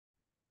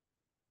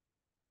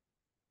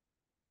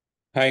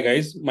Hi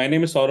guys, my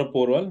name is Saurabh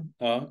Porwal.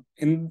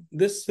 In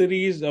this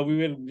series, we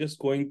were just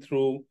going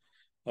through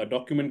a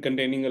document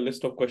containing a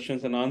list of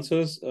questions and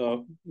answers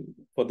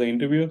for the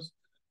interviews.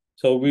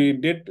 So we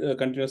did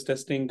continuous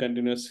testing,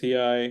 continuous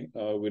CI,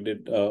 we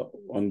did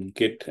on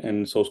Git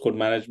and source code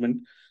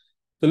management.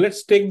 So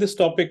let's take this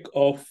topic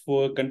of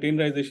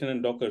containerization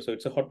and Docker. So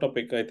it's a hot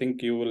topic. I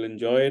think you will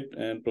enjoy it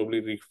and probably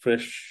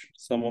refresh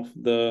some of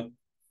the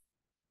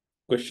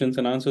questions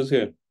and answers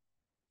here.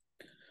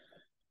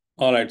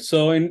 All right.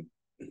 So in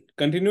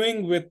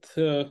continuing with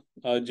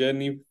our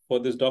journey for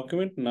this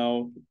document,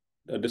 now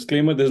a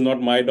disclaimer, this is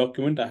not my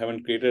document. I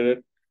haven't created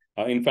it.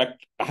 In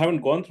fact, I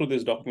haven't gone through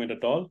this document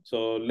at all.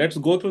 So let's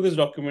go through this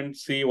document,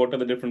 see what are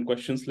the different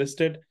questions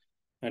listed,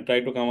 and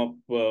try to come up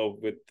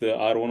with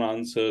our own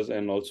answers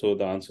and also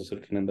the answers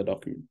written in the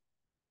document.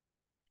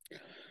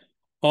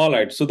 All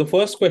right. So the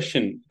first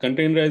question,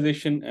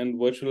 containerization and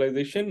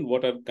virtualization,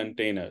 what are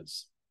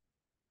containers?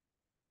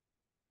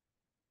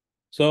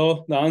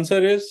 So the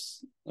answer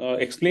is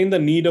explain the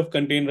need of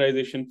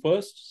containerization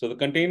first. So the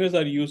containers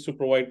are used to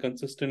provide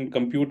consistent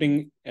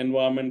computing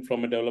environment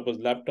from a developer's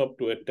laptop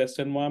to a test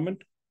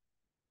environment,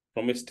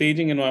 from a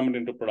staging environment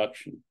into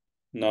production.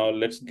 Now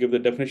let's give the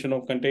definition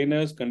of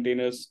containers.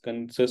 Containers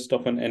consist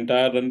of an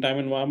entire runtime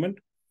environment,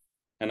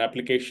 an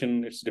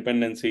application, its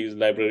dependencies,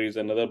 libraries,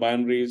 and other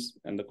binaries,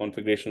 and the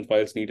configuration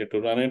files needed to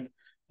run it,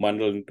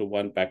 bundled into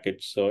one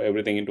package. So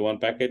everything into one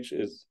package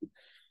is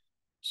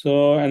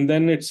so, and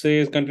then it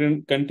says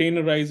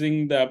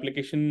containerizing the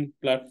application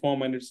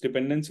platform and its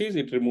dependencies.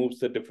 It removes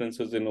the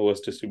differences in OS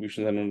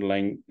distributions and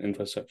underlying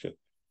infrastructure.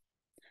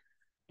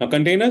 Now,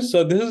 containers.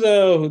 So this is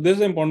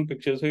an important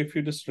picture. So if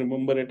you just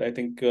remember it, I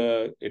think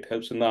it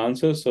helps in the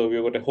answer. So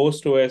we've got a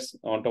host OS.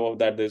 On top of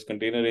that, there's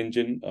container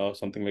engine,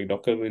 something like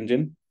Docker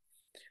engine.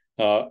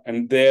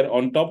 And there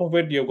on top of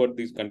it, you've got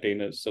these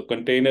containers. So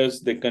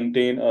containers, they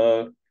contain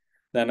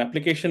an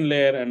application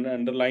layer, and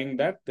underlying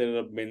that, there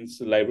are bins,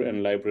 library,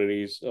 and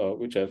libraries,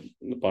 which are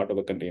part of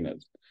the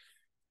containers.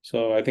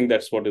 So I think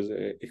that's what is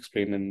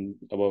explained in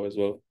above as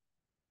well.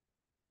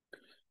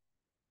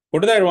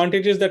 What are the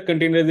advantages that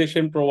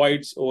containerization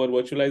provides over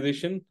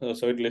virtualization?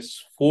 So it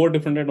lists 4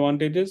 different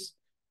advantages.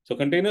 So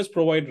containers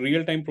provide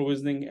real-time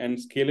provisioning and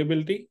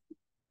scalability.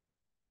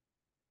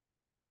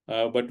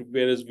 But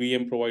whereas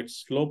VM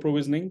provides slow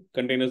provisioning,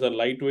 containers are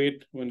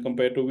lightweight when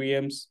compared to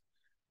VMs.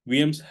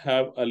 VMs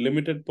have a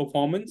limited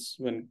performance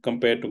when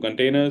compared to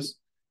containers,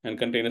 and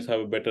containers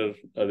have a better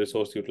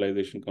resource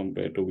utilization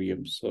compared to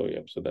VMs. So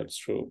yeah, so that's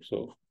true.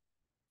 So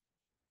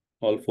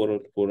all four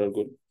are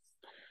good.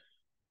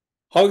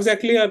 How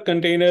exactly are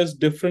containers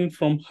different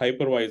from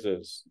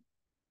hypervisors?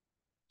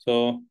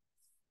 So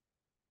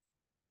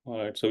all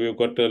right, so we've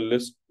got a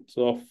list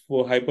of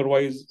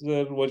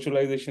hypervisor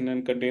virtualization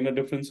and container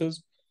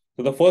differences.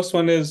 So the first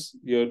one is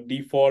your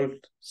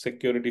default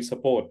security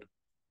support.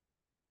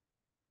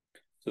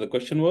 So the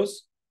question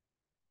was,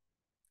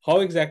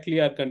 how exactly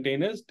are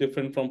containers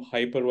different from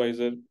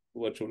hypervisor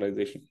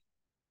virtualization?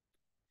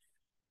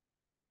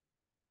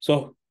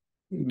 So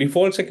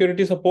default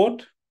security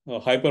support,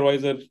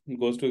 hypervisor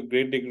goes to a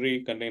great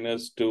degree,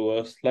 containers to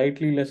a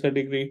slightly lesser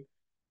degree.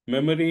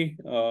 Memory,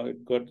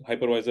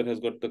 hypervisor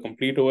has got the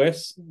complete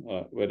OS,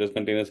 whereas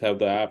containers have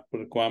the app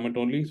requirement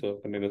only.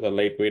 So containers are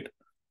lightweight.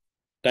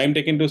 Time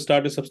taken to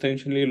start is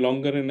substantially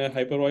longer in a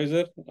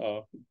hypervisor.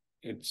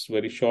 It's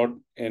very short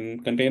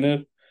in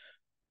container.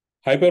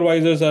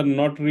 Hypervisors are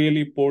not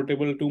really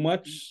portable too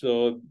much,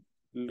 so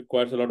it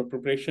requires a lot of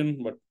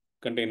preparation, but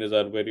containers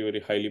are very, very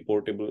highly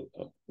portable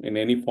in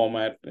any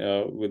format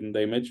within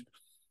the image.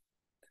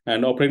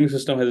 And operating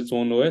system has its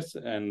own OS,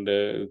 and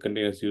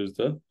containers use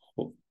the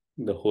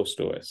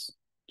host OS.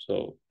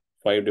 So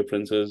 5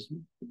 differences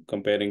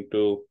comparing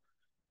to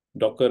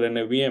Docker and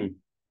a VM.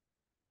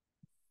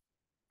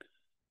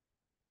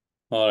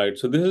 All right,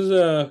 so this is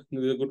a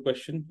good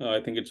question.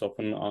 I think it's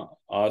often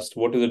asked,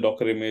 what is a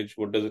Docker image?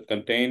 What does it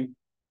contain?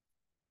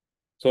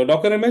 So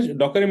Docker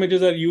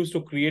images are used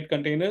to create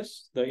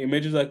containers. The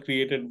images are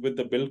created with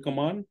the build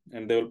command,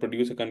 and they will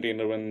produce a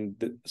container when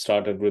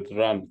started with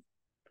run.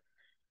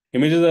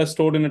 Images are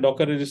stored in a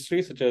Docker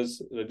registry, such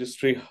as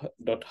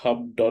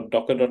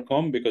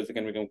registry.hub.docker.com, because they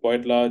can become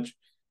quite large.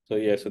 So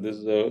yeah, so this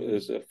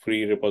is a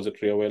free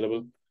repository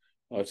available.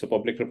 It's a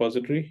public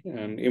repository,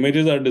 and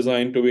images are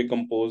designed to be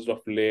composed of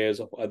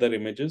layers of other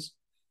images,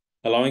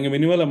 allowing a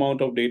minimal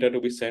amount of data to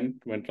be sent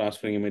when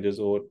transferring images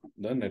over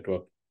the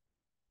network.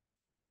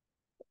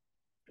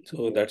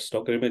 So that's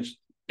Docker image.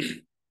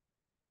 The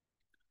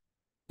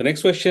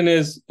next question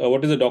is,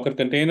 what is a Docker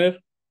container?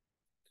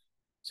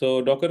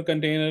 So Docker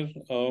container,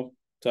 so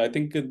I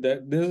think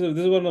that this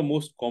is one of the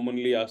most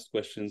commonly asked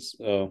questions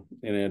in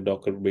a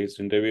Docker-based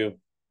interview.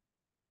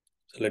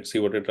 So let's see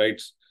what it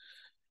writes.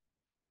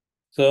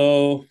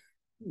 So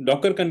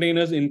Docker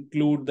containers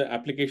include the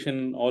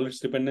application, all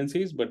its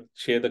dependencies, but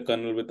share the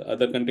kernel with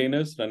other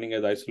containers running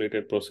as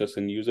isolated process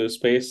in user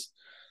space.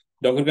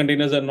 Docker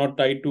containers are not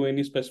tied to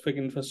any specific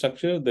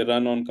infrastructure. They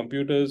run on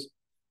computers,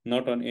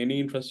 not on any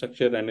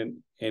infrastructure and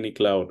in any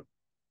cloud.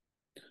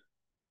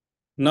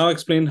 Now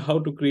explain how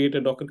to create a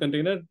Docker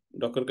container.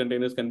 Docker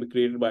containers can be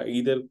created by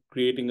either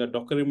creating a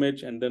Docker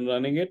image and then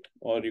running it,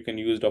 or you can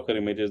use Docker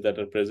images that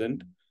are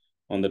present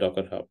on the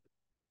Docker Hub.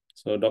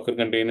 So Docker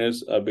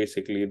containers are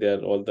basically,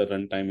 they're all the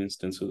runtime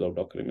instances of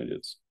Docker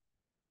images.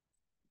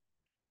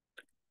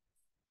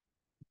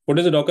 What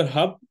is a Docker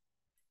Hub?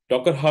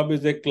 Docker Hub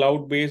is a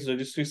cloud-based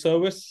registry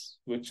service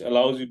which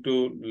allows you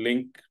to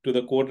link to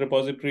the code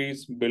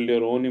repositories, build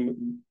your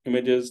own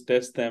images,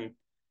 test them,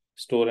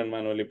 store and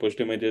manually pushed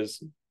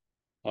images.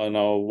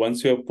 Now,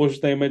 once you have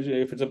pushed the image,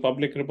 if it's a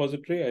public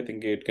repository, I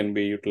think it can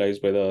be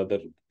utilized by the other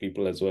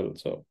people as well.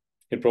 So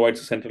it provides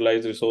a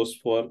centralized resource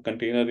for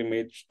container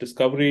image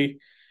discovery,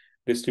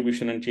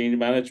 distribution and change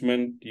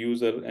management,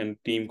 user and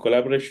team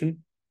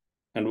collaboration,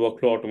 and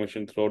workflow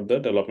automation throughout the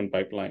development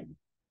pipeline.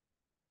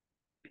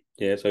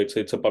 Yeah, so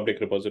it's a public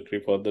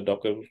repository for the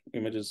Docker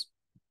images.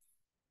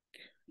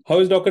 How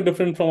is Docker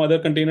different from other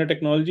container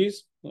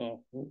technologies?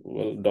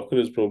 Well, Docker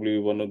is probably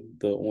one of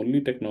the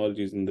only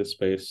technologies in this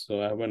space,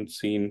 so I haven't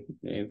seen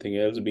anything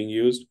else being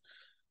used.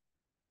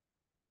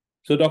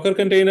 So Docker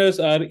containers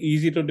are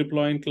easy to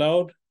deploy in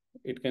cloud.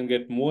 It can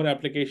get more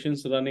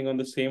applications running on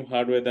the same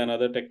hardware than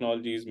other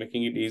technologies,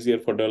 making it easier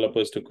for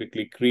developers to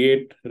quickly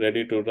create,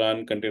 ready to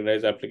run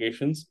containerized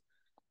applications,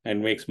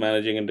 and makes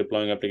managing and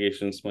deploying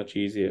applications much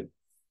easier.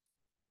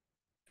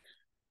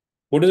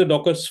 What is a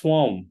Docker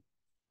Swarm?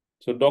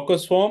 So Docker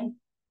Swarm,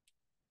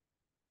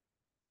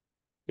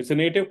 it's a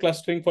native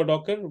clustering for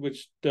Docker,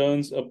 which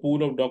turns a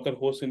pool of Docker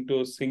hosts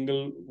into a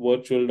single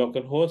virtual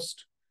Docker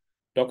host.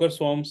 Docker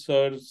Swarm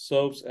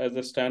serves as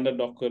a standard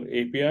Docker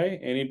API.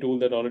 Any tool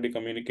that already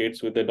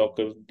communicates with the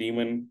Docker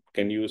daemon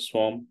can use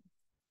Swarm.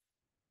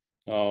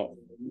 I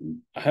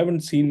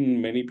haven't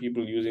seen many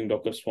people using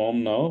Docker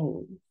Swarm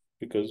now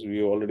because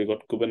we already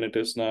got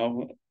Kubernetes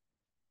now.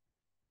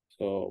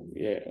 So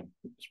yeah,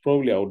 it's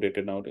probably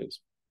outdated nowadays.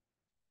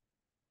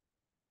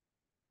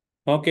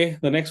 Okay,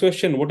 the next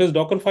question. What is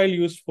Dockerfile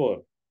used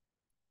for?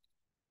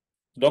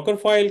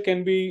 Dockerfile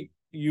can be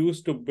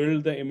used to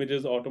build the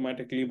images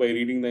automatically by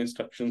reading the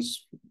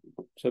instructions.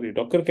 Sorry,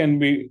 Docker can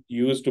be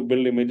used to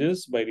build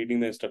images by reading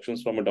the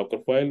instructions from a Docker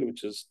file,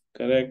 which is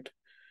correct.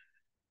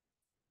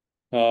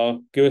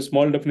 Give a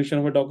small definition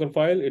of a Docker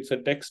file. It's a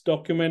text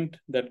document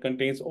that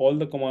contains all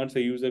the commands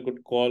a user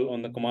could call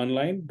on the command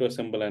line to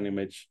assemble an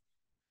image.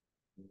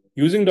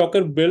 Using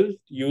Docker build,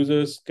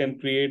 users can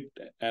create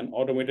an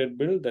automated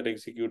build that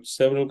executes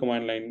several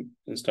command line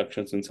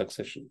instructions in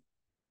succession.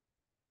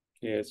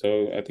 Yeah,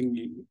 so I think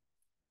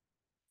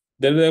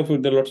there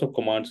are lots of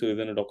commands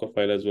within a Docker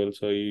file as well.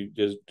 So you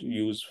just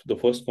use the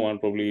first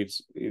command. Probably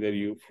it's either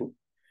you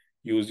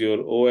use your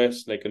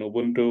OS like an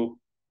Ubuntu,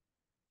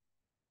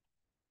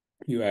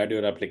 you add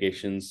your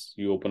applications,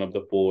 you open up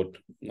the port,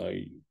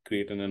 you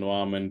create an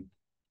environment,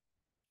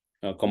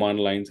 command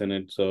lines in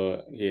it.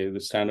 So yeah, the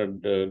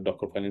standard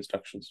Docker file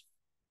instructions.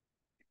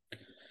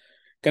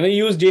 Can I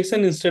use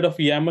JSON instead of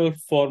YAML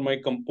for my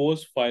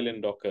compose file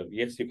in Docker?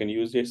 Yes, you can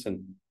use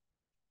JSON.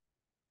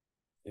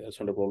 Yeah, that's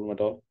not a problem at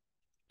all.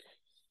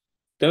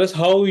 Tell us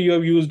how you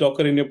have used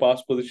Docker in your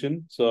past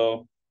position.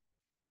 So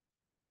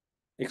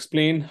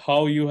explain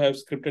how you have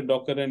scripted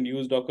Docker and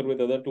used Docker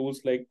with other tools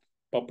like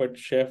Puppet,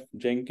 Chef,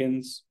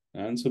 Jenkins,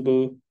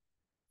 Ansible.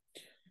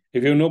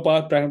 If you have no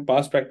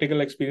past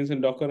practical experience in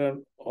Docker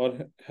or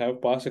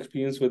have past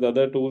experience with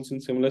other tools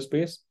in similar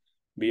space,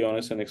 be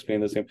honest and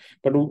explain the same.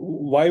 But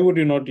why would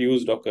you not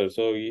use Docker?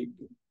 So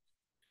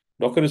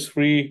Docker is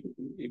free.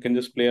 You can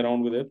just play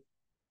around with it.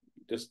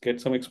 Just get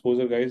some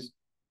exposure, guys.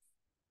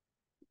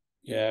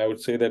 Yeah, I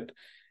would say that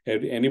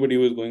anybody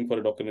who is going for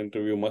a Docker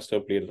interview must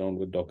have played around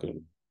with Docker.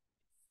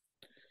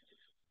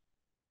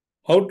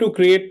 How to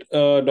create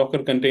a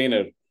Docker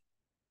container?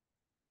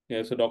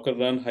 Yeah, so Docker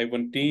run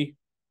 -t.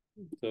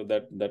 So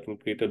that will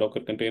create a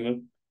Docker container.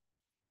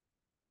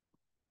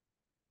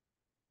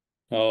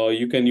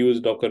 You can use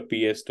Docker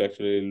PS to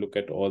actually look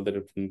at all the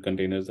different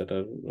containers that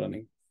are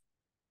running.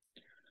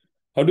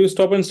 How do you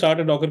stop and start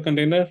a Docker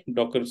container?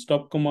 Docker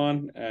stop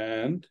command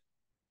and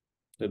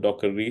the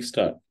Docker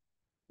restart.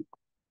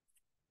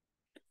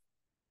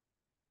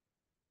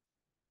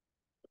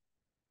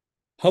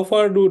 How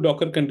far do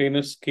Docker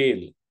containers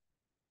scale?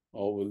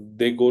 Or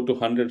they go to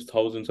hundreds,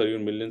 thousands, or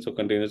even millions of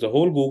containers? The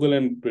whole Google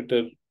and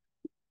Twitter,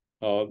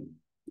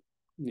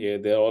 yeah,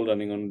 they're all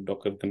running on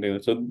Docker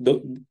containers. So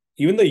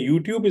even the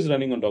YouTube is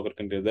running on Docker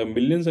containers. There are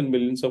millions and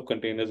millions of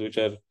containers which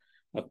are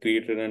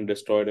created and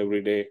destroyed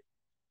every day.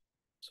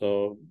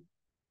 So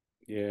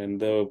yeah, and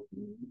the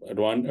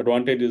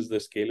advantage is the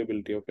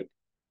scalability of it.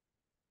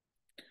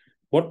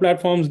 What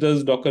platforms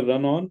does Docker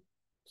run on?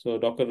 So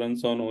Docker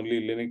runs on only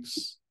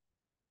Linux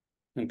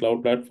and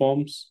cloud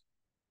platforms.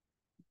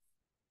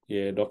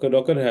 Yeah,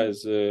 Docker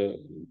has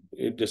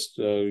it just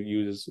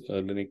uses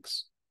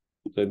Linux.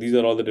 So these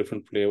are all the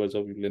different flavors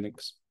of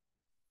Linux.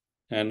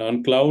 And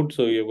on cloud,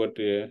 so you've got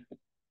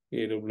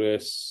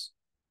AWS,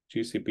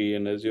 GCP,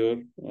 and Azure.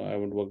 I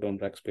haven't worked on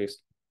Rackspace.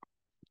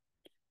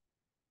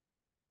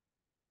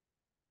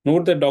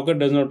 Note that Docker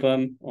does not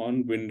run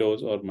on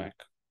Windows or Mac.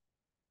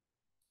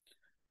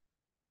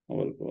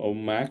 or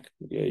Mac,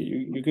 yeah,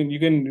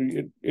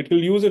 it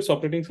will use its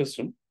operating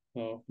system,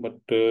 but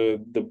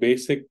the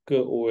basic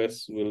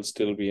OS will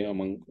still be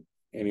among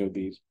any of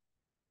these.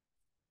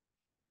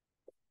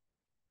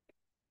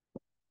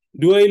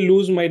 Do I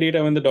lose my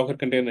data when the Docker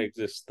container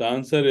exists? The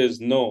answer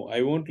is no.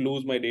 I won't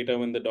lose my data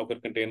when the Docker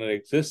container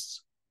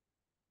exists.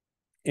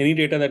 Any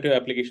data that your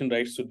application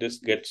writes to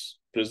disk gets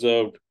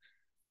preserved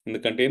in the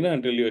container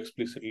until you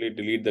explicitly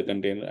delete the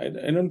container.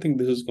 I don't think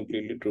this is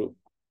completely true.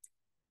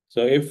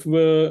 So if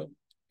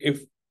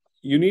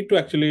you need to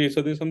actually,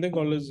 so there's something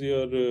called as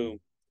your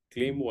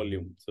claim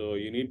volume. So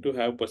you need to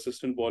have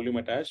persistent volume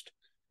attached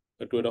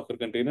to a Docker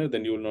container,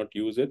 then you will not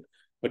use it.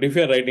 But if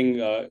you're writing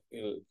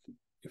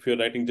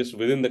just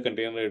within the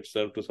container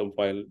itself to some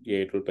file, yeah,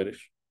 it will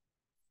perish.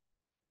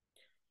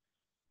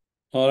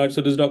 All right,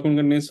 so this document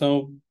contains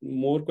some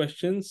more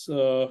questions.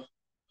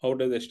 How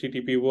does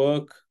HTTP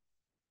work?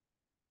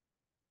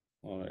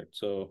 All right,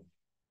 so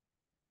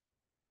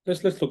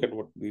let's look at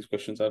what these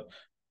questions are.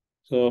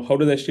 So how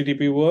does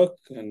HTTP work?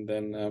 And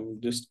then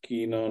I'm just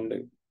keen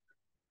on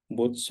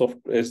both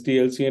soft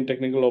SDLC and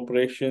technical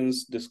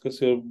operations.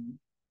 Discuss your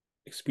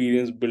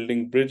experience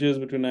building bridges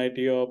between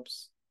IT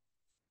ops,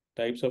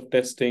 types of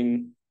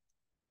testing.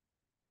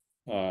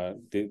 Now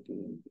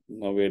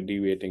we're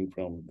deviating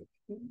from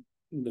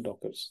the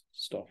Docker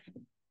stuff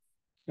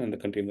and the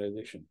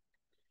containerization.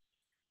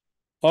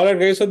 All right,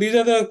 guys. So these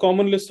are the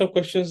common list of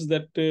questions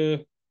that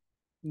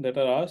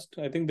are asked.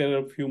 I think there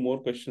are a few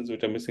more questions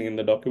which are missing in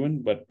the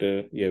document, but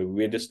yeah,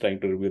 we're just trying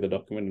to review the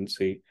document and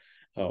see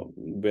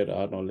where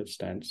our knowledge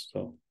stands.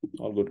 So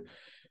all good.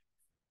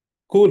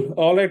 Cool.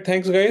 All right.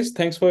 Thanks, guys.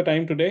 Thanks for your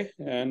time today,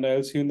 and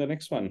I'll see you in the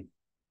next one.